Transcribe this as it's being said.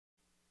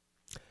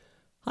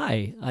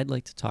Hi, I'd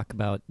like to talk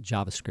about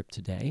JavaScript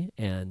today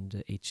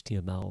and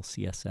HTML,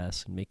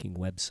 CSS, and making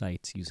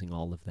websites using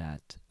all of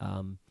that.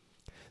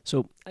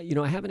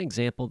 I have an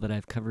example that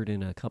I've covered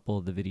in a couple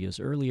of the videos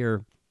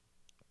earlier,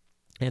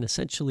 and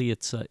essentially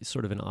it's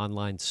sort of an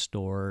online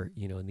store,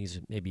 and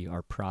these maybe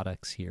are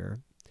products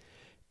here.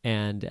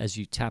 And as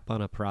you tap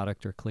on a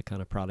product or click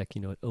on a product,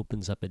 it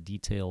opens up a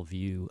detail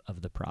view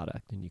of the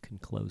product, and you can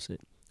close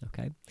it.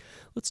 Okay,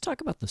 let's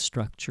talk about the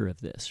structure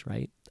of this,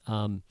 right?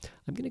 I'm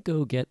going to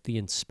go get the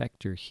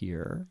inspector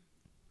here.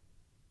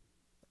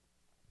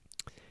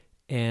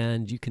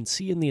 And you can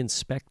see in the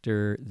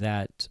inspector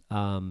that,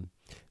 when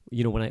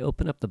I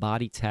open up the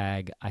body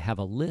tag, I have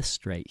a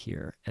list right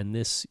here. And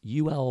this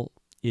UL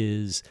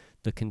is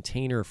the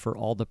container for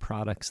all the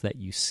products that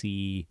you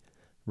see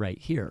right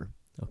here.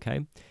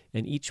 Okay,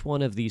 and each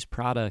one of these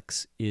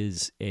products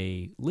is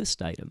a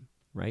list item,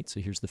 right? So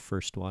here's the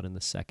first one and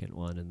the second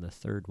one and the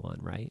third one,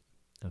 right?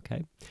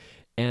 Okay,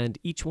 and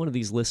each one of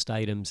these list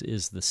items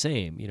is the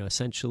same.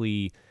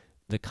 Essentially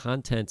the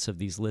contents of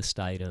these list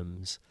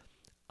items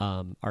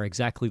are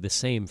exactly the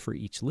same for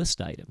each list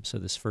item. So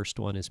this first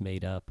one is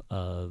made up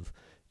of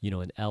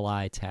an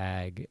li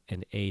tag,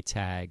 an a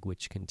tag,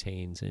 which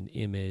contains an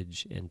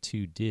image and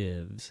two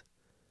divs,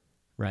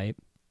 right?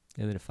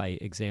 And then if I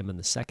examine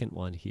the second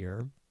one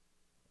here,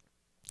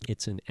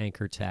 it's an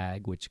anchor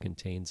tag, which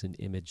contains an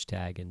image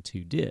tag and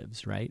two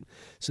divs, right?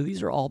 So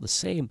these are all the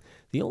same.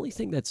 The only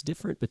thing that's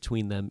different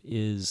between them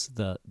is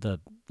the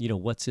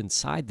what's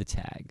inside the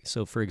tag.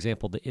 So for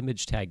example, the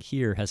image tag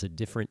here has a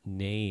different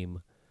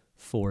name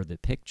for the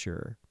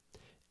picture.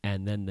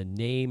 And then the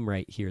name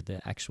right here, the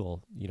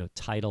actual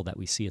title that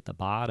we see at the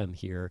bottom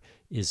here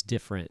is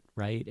different,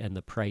 right? And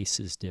the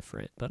price is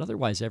different. But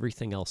otherwise,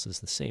 everything else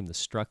is the same. The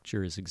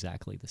structure is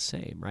exactly the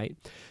same, right?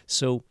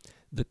 So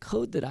the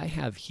code that I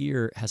have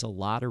here has a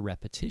lot of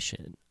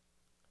repetition,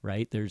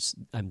 right?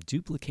 I'm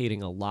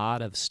duplicating a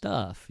lot of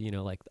stuff.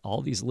 Like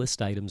all these list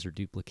items are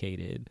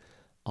duplicated.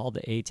 All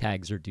the A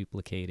tags are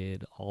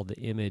duplicated, all the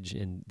image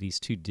and these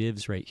two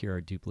divs right here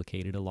are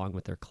duplicated along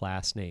with their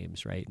class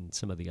names, right, and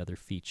some of the other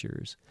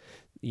features.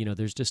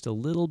 There's just a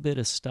little bit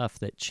of stuff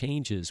that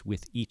changes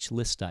with each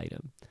list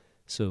item.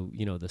 So,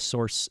 the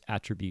source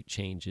attribute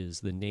changes,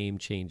 the name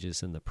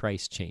changes, and the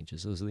price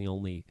changes. Those are the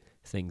only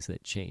things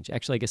that change.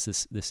 Actually, I guess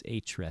this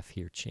href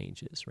here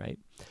changes, right?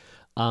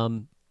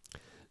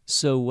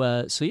 So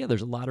yeah,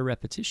 there's a lot of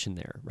repetition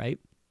there, right?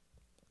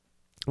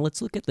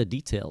 Let's look at the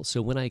details.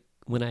 So when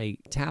I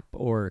tap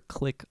or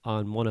click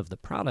on one of the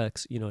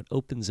products, it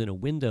opens in a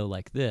window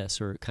like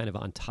this, or kind of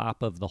on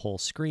top of the whole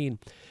screen.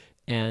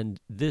 And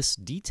this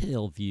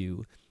detail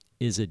view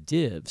is a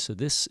div. So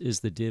this is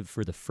the div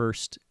for the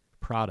first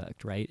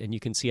product, right? And you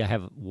can see I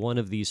have one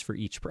of these for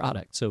each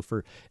product. So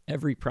for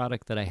every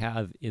product that I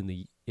have in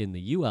the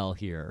UL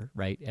here,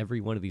 right,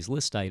 every one of these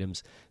list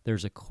items,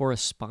 there's a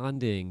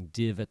corresponding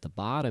div at the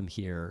bottom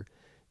here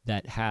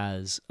that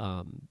has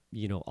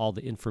all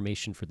the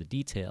information for the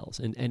details,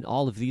 and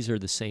all of these are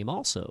the same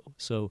also.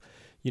 So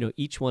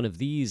each one of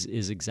these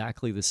is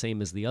exactly the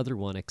same as the other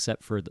one,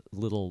 except for the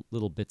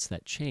little bits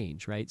that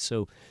change, right?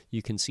 So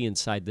you can see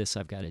inside this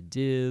I've got a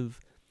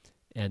div,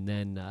 and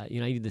then I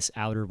need this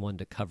outer one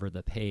to cover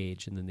the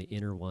page, and then the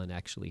inner one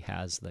actually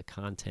has the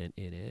content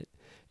in it.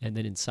 And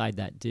then inside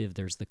that div,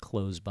 there's the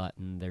close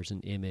button, there's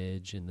an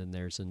image, and then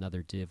there's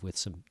another div with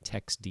some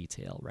text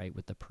detail, right,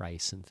 with the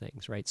price and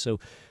things, right? So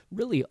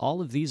really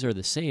all of these are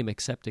the same,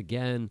 except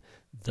again,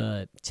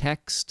 the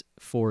text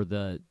for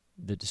the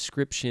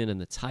description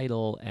and the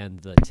title and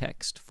the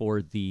text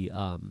for the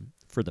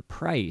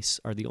price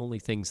are the only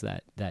things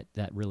that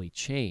really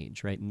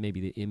change, right? And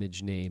maybe the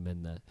image name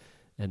and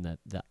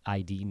the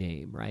ID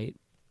name, right?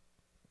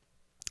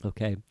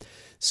 Okay,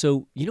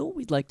 so what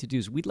we'd like to do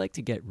is we'd like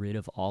to get rid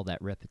of all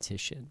that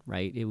repetition,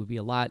 right? It would be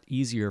a lot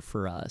easier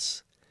for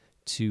us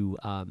to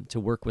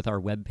work with our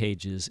web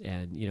pages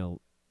and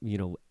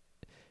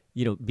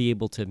be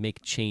able to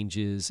make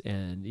changes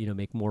and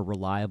make more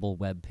reliable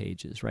web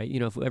pages, right?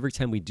 If every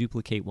time we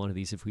duplicate one of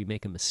these, if we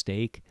make a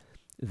mistake,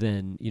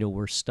 then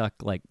we're stuck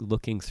like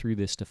looking through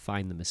this to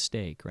find the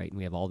mistake, right? And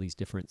we have all these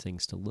different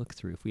things to look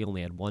through. If we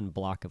only had one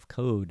block of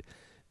code,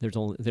 there'd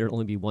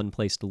only be one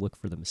place to look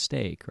for the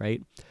mistake,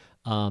 right?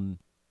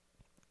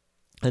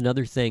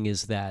 Another thing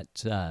is that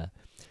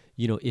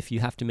if you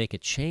have to make a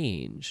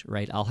change,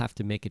 right, I'll have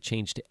to make a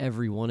change to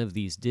every one of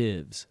these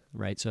divs,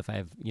 right? So if I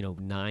have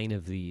 9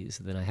 of these,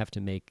 then I have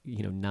to make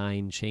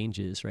 9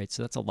 changes, right?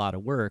 So that's a lot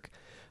of work.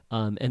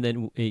 And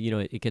then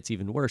it gets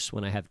even worse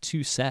when I have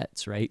 2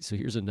 sets, right? So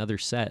here's another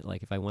set.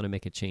 Like if I want to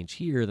make a change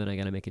here, then I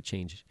got to make a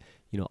change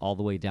all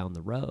the way down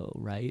the row,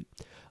 right?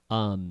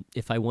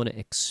 If I want to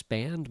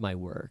expand my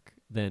work,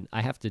 then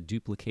I have to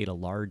duplicate a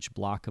large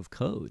block of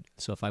code.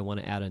 So if I want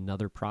to add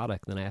another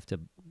product, then I have to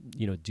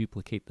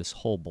duplicate this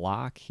whole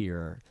block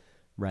here,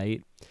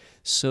 right?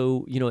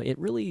 So it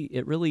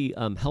really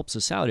helps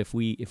us out if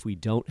we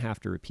don't have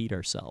to repeat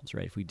ourselves,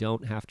 right? If we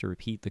don't have to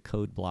repeat the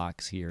code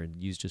blocks here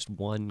and use just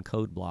one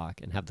code block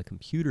and have the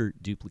computer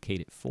duplicate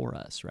it for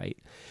us, right?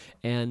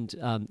 And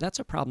that's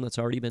a problem that's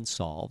already been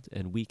solved,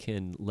 and we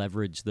can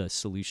leverage the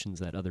solutions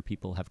that other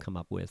people have come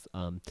up with,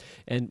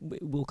 and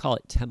we'll call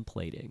it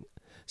templating.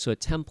 So a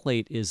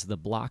template is the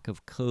block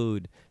of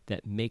code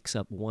that makes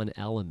up one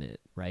element,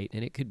 right?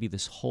 And it could be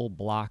this whole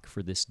block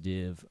for this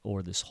div,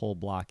 or this whole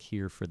block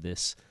here for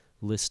this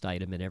list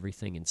item and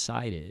everything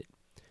inside it,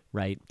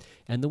 right?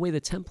 And the way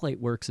the template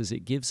works is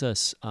it gives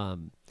us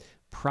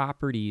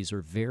properties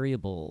or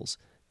variables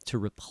to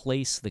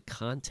replace the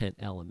content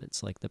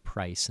elements, like the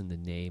price and the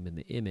name and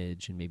the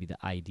image and maybe the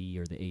ID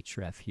or the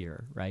href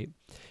here, right?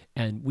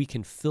 And we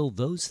can fill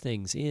those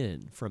things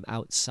in from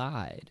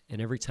outside.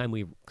 And every time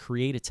we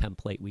create a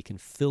template, we can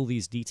fill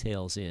these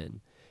details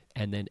in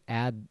and then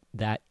add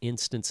that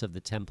instance of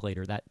the template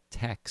or that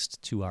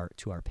text to our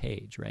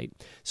page, right?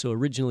 So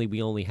originally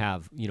we only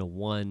have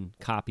one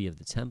copy of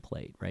the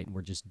template, right? And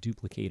we're just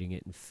duplicating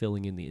it and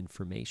filling in the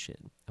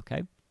information.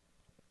 Okay.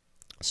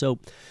 So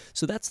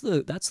that's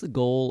the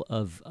goal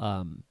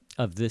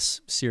of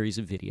this series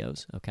of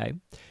videos, okay?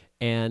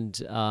 And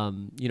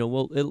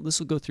this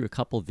will go through a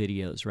couple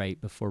videos, right,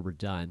 before we're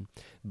done.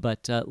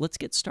 But let's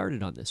get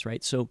started on this,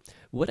 right? So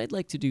what I'd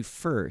like to do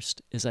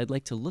first is I'd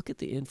like to look at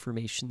the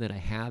information that I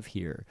have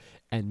here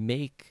and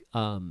make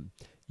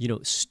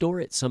store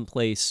it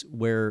someplace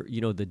where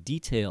the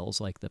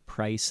details, like the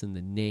price and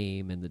the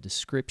name and the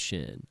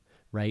description,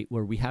 right,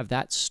 where we have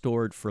that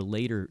stored for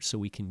later so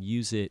we can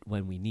use it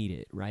when we need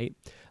it, right?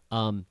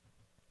 In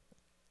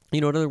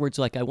other words,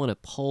 like I want to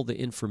pull the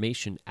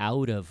information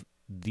out of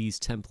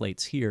these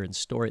templates here and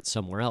store it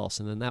somewhere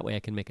else, and then that way I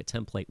can make a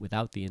template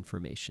without the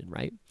information,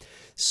 right?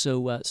 So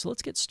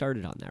let's get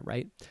started on that,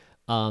 right?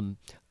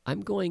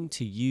 I'm going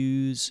to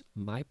use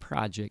my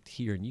project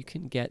here, and you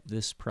can get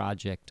this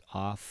project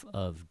off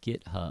of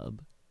GitHub,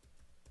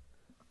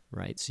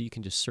 right? So you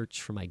can just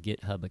search for my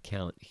GitHub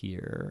account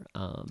here.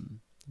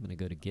 I'm going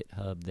to go to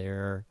GitHub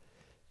there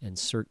and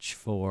search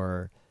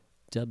for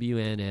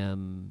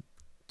WNM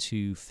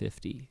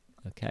 250,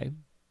 okay?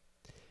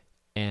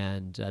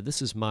 And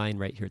this is mine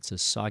right here. It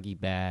says Soggy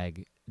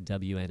Bag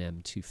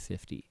WNM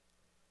 250.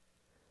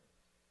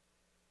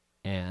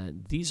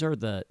 And these are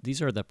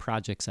the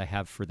projects I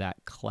have for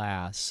that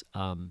class.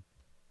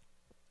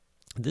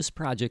 This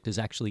project is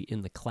actually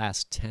in the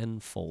class 10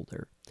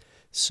 folder.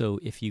 So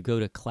if you go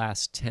to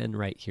class 10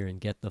 right here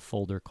and get the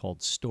folder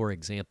called store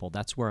example,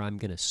 that's where I'm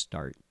going to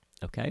start,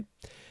 okay?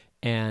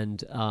 And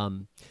you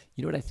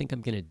know what I think I'm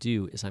going to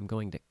do is I'm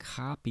going to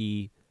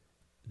copy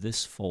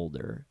this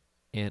folder,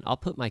 and I'll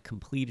put my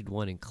completed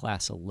one in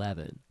class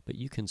 11, but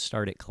you can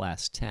start at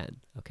class 10,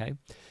 okay?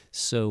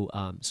 So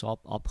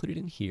I'll put it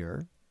in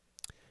here,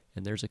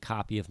 and there's a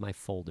copy of my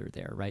folder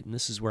there, right? And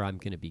this is where I'm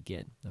going to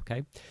begin,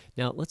 okay?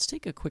 Now let's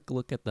take a quick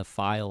look at the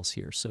files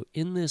here. So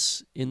in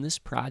this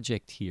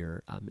project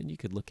here, and you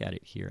could look at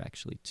it here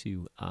actually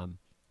too.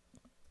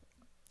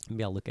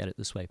 Maybe I'll look at it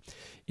this way.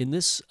 In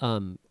this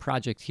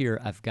project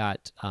here, I've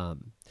got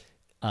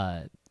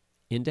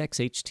index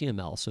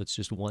HTML, so it's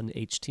just one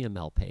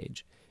HTML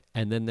page.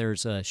 And then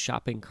there's a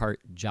shopping cart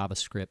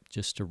JavaScript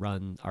just to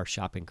run our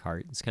shopping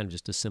cart. It's kind of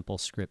just a simple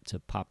script to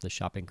pop the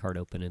shopping cart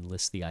open and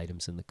list the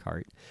items in the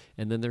cart.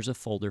 And then there's a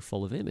folder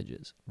full of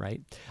images,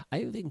 right? I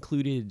have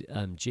included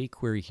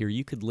jQuery here.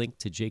 You could link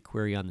to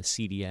jQuery on the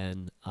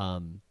CDN,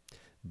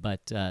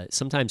 but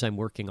sometimes I'm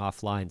working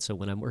offline. So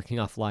when I'm working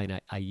offline,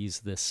 I use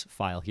this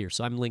file here.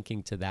 So I'm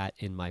linking to that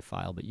in my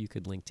file, but you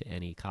could link to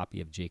any copy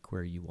of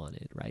jQuery you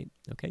wanted, right?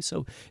 Okay,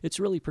 so it's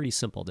really pretty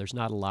simple. There's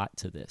not a lot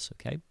to this,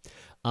 okay?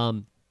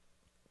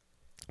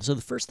 So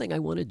the first thing I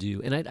want to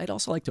do, and I'd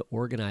also like to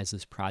organize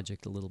this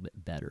project a little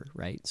bit better,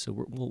 right?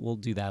 So we'll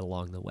do that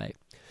along the way.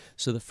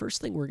 So the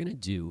first thing we're going to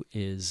do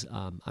is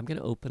I'm going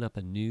to open up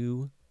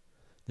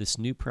this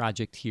new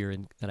project here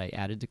that I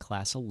added to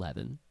class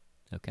 11,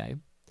 okay?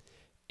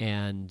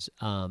 And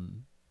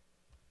I'm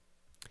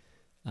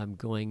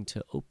going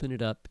to open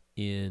it up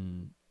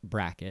in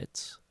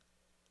brackets.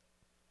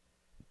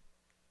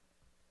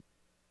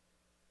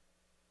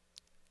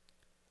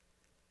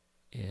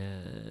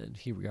 And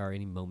here we are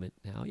any moment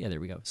now. Yeah, there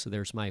we go. So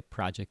there's my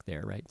project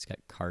there, right? It's got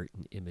cart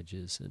and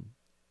images and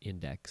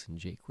index and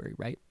jQuery,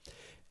 right?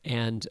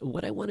 And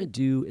what I want to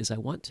do is I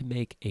want to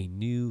make a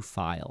new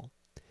file.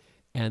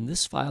 And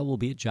this file will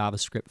be a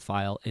JavaScript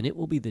file, and it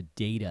will be the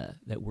data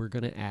that we're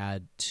going to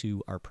add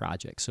to our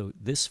project. So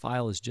this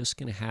file is just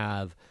going to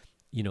have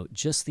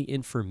just the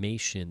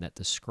information that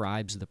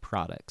describes the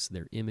products,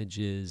 their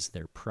images,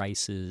 their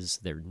prices,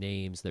 their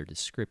names, their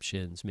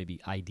descriptions, maybe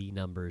ID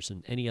numbers,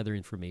 and any other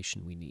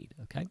information we need,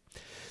 okay?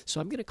 So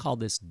I'm going to call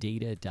this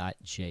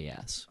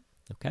data.js,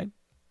 okay?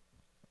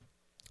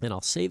 And I'll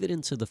save it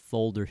into the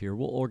folder here.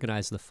 We'll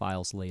organize the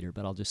files later,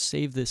 but I'll just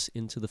save this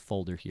into the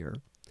folder here.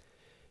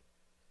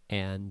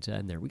 And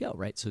there we go,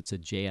 right? So it's a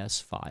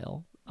JS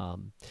file.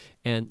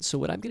 And so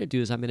what I'm going to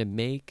do is I'm going to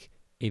make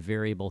a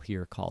variable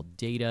here called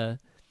data,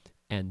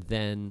 and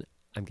then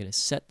I'm going to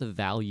set the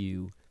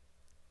value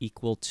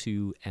equal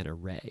to an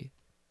array.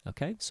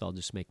 Okay, so I'll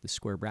just make the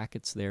square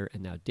brackets there,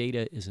 and now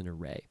data is an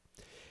array.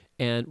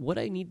 And what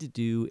I need to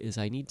do is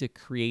I need to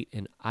create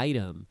an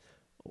item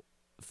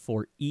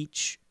for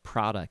each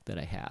product that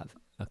I have.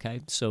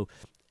 Okay, so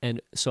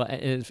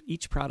if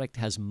each product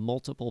has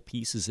multiple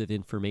pieces of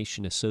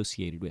information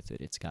associated with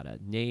it. It's got a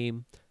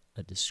name,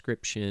 a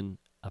description,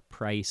 a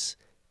price,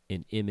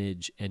 an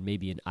image, and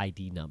maybe an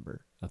ID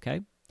number.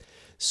 Okay,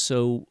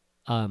 so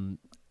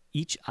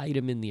each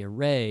item in the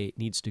array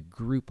needs to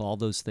group all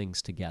those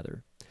things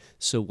together.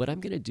 So what I'm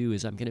going to do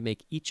is I'm going to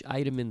make each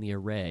item in the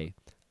array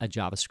a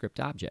JavaScript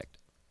object.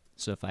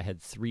 So if I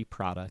had 3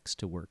 products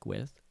to work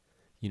with,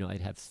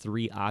 I'd have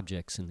 3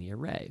 objects in the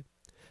array.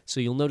 So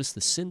you'll notice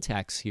the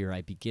syntax here.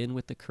 I begin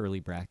with the curly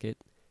bracket,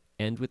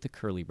 end with the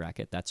curly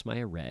bracket. That's my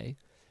array.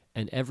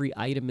 And every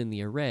item in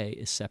the array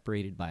is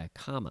separated by a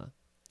comma.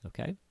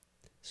 Okay?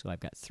 So I've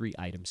got 3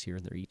 items here,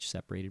 and they're each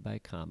separated by a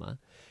comma.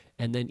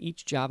 And then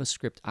each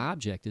JavaScript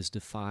object is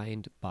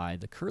defined by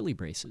the curly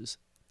braces.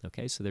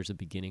 Okay, so there's a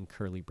beginning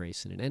curly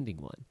brace and an ending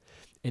one.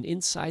 And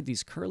inside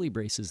these curly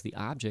braces, the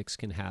objects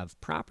can have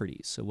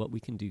properties. So what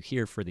we can do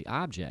here for the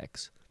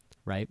objects,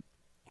 right,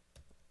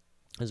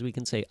 is we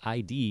can say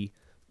ID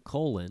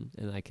colon,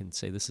 and I can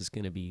say this is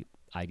going to be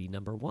ID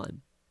number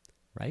 1,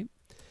 right?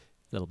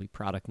 That'll be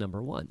product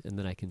number 1. And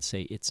then I can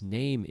say its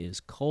name is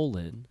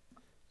colon,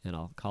 and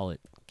I'll call it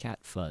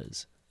cat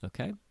fuzz,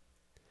 okay?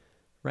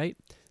 Right?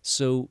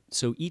 So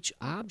each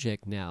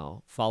object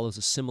now follows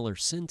a similar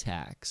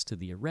syntax to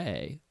the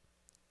array,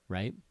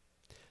 right?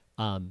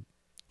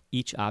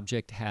 Each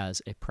object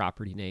has a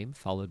property name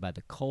followed by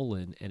the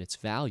colon and its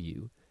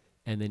value,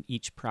 and then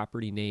each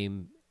property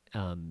name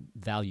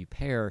value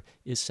pair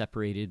is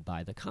separated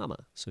by the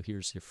comma. So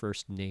here's your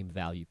first name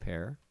value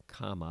pair,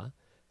 comma,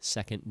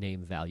 second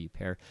name value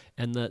pair,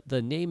 and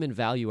the name and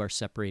value are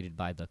separated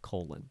by the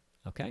colon,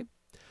 okay?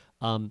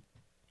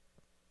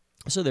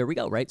 So there we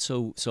go, right?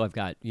 So I've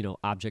got,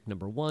 object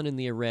number 1 in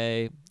the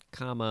array,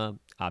 comma,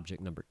 object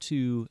number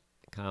 2,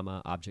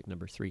 comma, object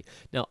number 3.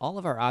 Now, all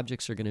of our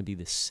objects are going to be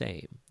the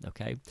same,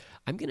 okay?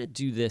 I'm going to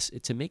do this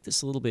to make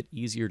this a little bit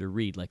easier to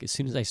read. Like, as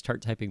soon as I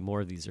start typing more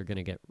of these, they're going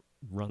to get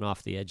run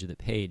off the edge of the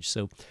page.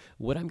 So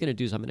what I'm going to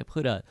do is I'm going to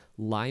put a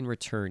line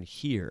return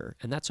here,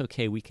 and that's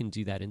okay. We can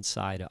do that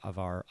inside of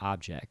our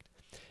object.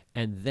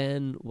 And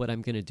then what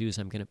I'm going to do is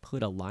I'm going to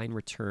put a line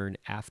return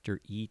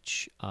after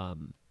each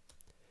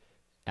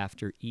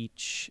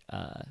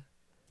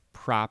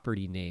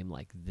property name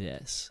like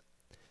this.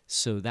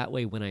 So that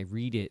way when I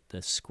read it,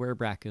 the square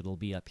bracket will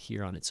be up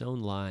here on its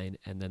own line,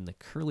 and then the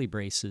curly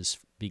braces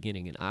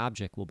beginning an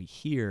object will be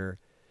here,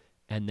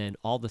 and then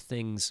all the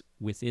things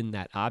within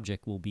that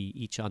object will be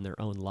each on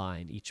their own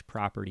line, each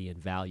property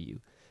and value,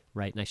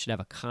 right? And I should have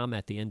a comma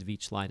at the end of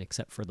each line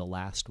except for the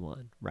last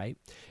one, right?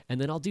 And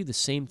then I'll do the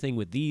same thing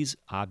with these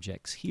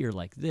objects here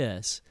like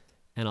this,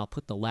 and I'll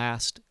put the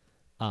last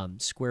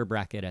square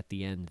bracket at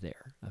the end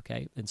there,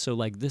 okay? And so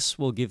like this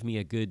will give me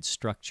a good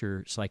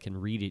structure so I can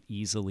read it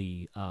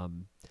easily,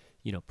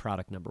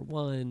 product number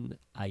 1,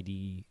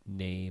 ID,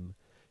 name,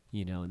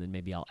 and then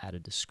maybe I'll add a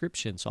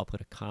description. So I'll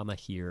put a comma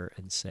here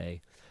and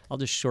say, I'll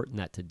just shorten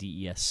that to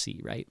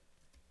DESC, right?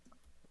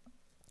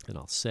 And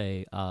I'll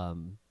say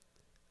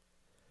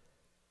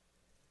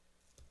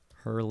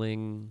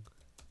hurling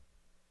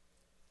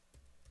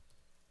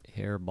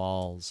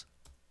hairballs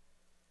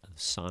of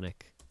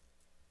Sonic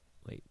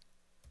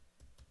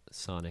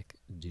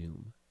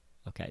Doom.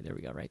 Okay, there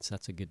we go, right? So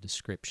that's a good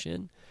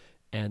description.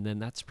 And then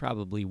that's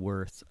probably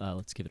worth,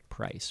 let's give it a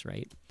price,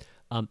 right?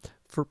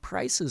 For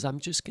prices,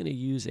 I'm just going to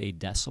use a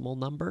decimal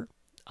number.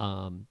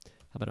 How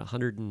about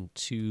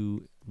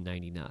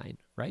 $102.99,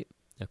 right?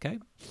 Okay.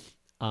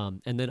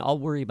 And then I'll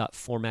worry about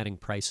formatting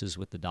prices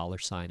with the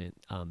 $sign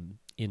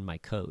in my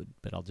code,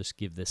 but I'll just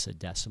give this a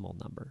decimal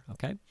number,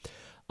 okay?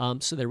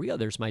 So there we go.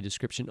 There's my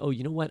description. Oh,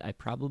 you know what? I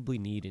probably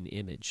need an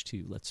image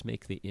too. Let's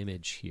make the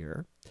image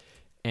here.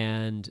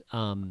 And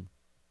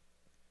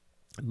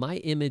my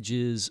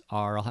images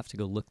are, I'll have to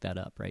go look that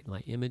up, right? My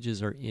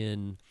images are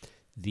in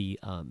the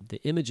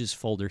images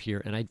folder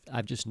here, and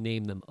I've just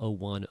named them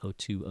 01,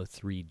 02,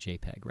 03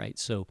 JPEG, right?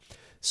 So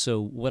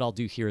what I'll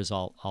do here is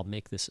I'll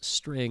make this a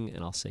string,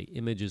 and I'll say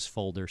images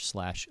folder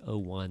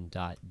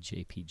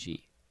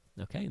 /01.jpg,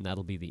 okay? And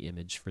that'll be the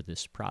image for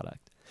this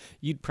product.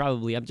 You'd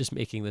probably, I'm just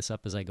making this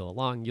up as I go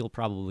along, you'll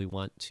probably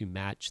want to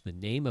match the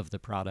name of the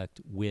product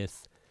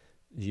with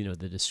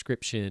the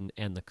description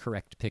and the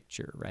correct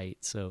picture, right?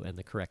 So, and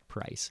the correct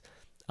price.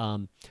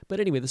 But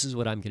anyway, this is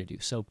what I'm going to do.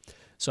 So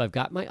I've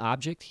got my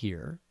object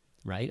here,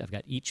 right? I've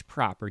got each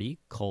property,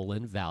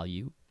 colon,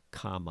 value,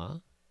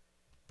 comma,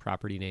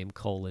 property name,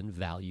 colon,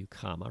 value,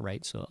 comma,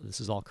 right? So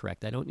this is all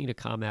correct. I don't need a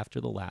comma after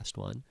the last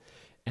one.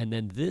 And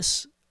then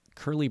this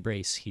curly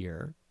brace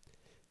here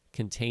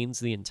contains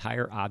the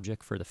entire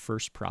object for the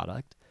first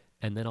product.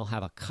 And then I'll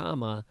have a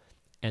comma,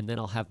 and then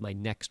I'll have my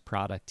next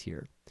product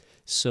here.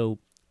 So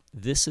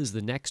this is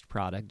the next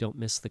product. Don't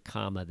miss the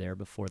comma there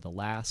before the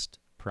last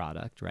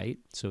product, right?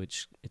 So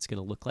it's going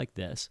to look like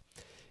this.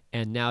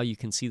 And now you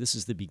can see this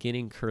is the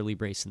beginning curly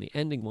brace and the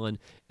ending one.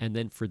 And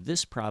then for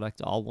this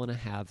product, I'll want to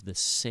have the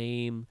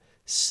same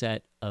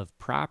set of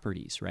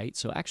properties, right?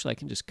 So actually, I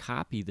can just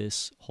copy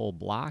this whole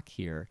block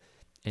here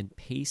and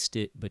paste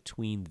it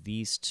between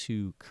these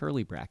two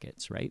curly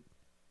brackets, right?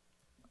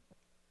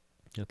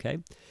 Okay,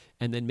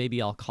 and then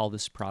maybe I'll call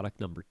this product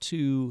number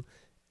 2,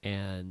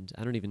 and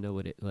I don't even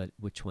know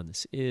which one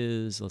this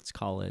is. Let's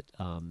call it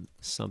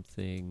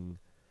something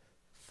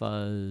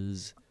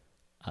fuzz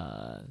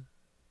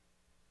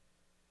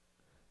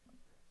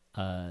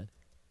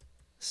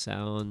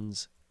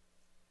sounds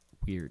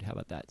weird. How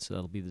about that? So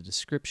that'll be the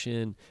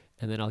description,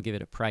 and then I'll give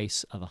it a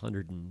price of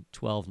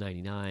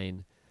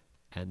 $112.99,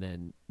 and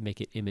then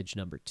make it image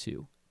number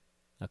 2.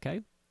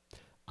 Okay.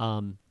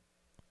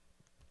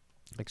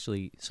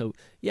 Actually, so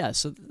yeah,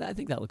 so I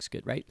think that looks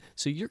good, right?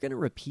 So you're going to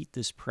repeat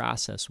this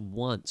process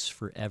once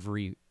for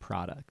every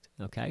product,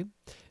 okay?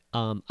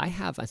 I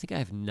think I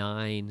have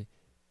 9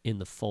 in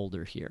the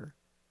folder here,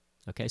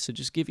 okay? So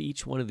just give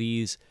each one of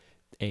these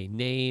a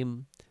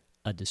name,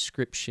 a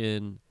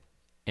description,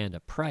 and a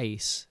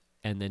price,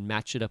 and then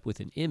match it up with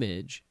an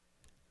image,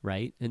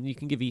 right? And you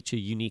can give each a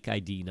unique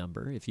ID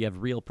number. If you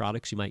have real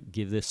products, you might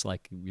give this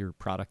like your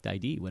product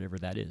ID, whatever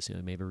that is. You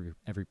know, maybe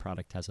every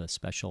product has a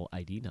special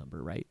ID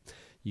number, right?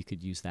 You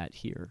could use that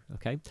here,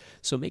 okay?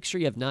 So make sure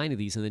you have 9 of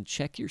these, and then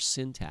check your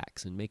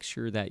syntax and make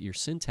sure that your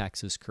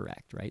syntax is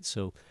correct, right?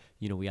 So,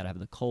 you know, we got to have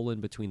the colon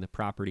between the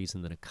properties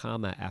and then a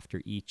comma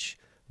after each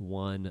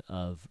one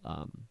of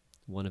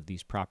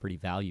these property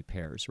value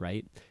pairs,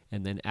 right?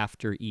 And then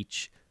after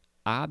each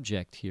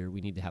object here, we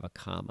need to have a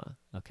comma,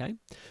 okay?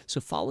 So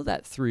follow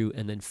that through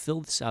and then fill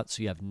this out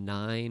so you have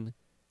 9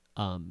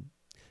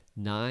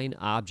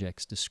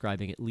 objects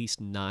describing at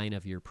least 9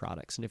 of your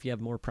products. And if you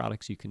have more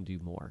products, you can do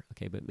more,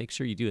 okay? But make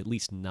sure you do at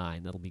least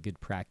 9. That'll be good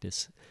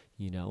practice,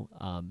 you know.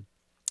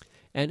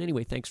 And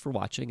anyway, thanks for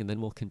watching, and then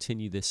we'll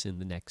continue this in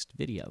the next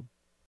video.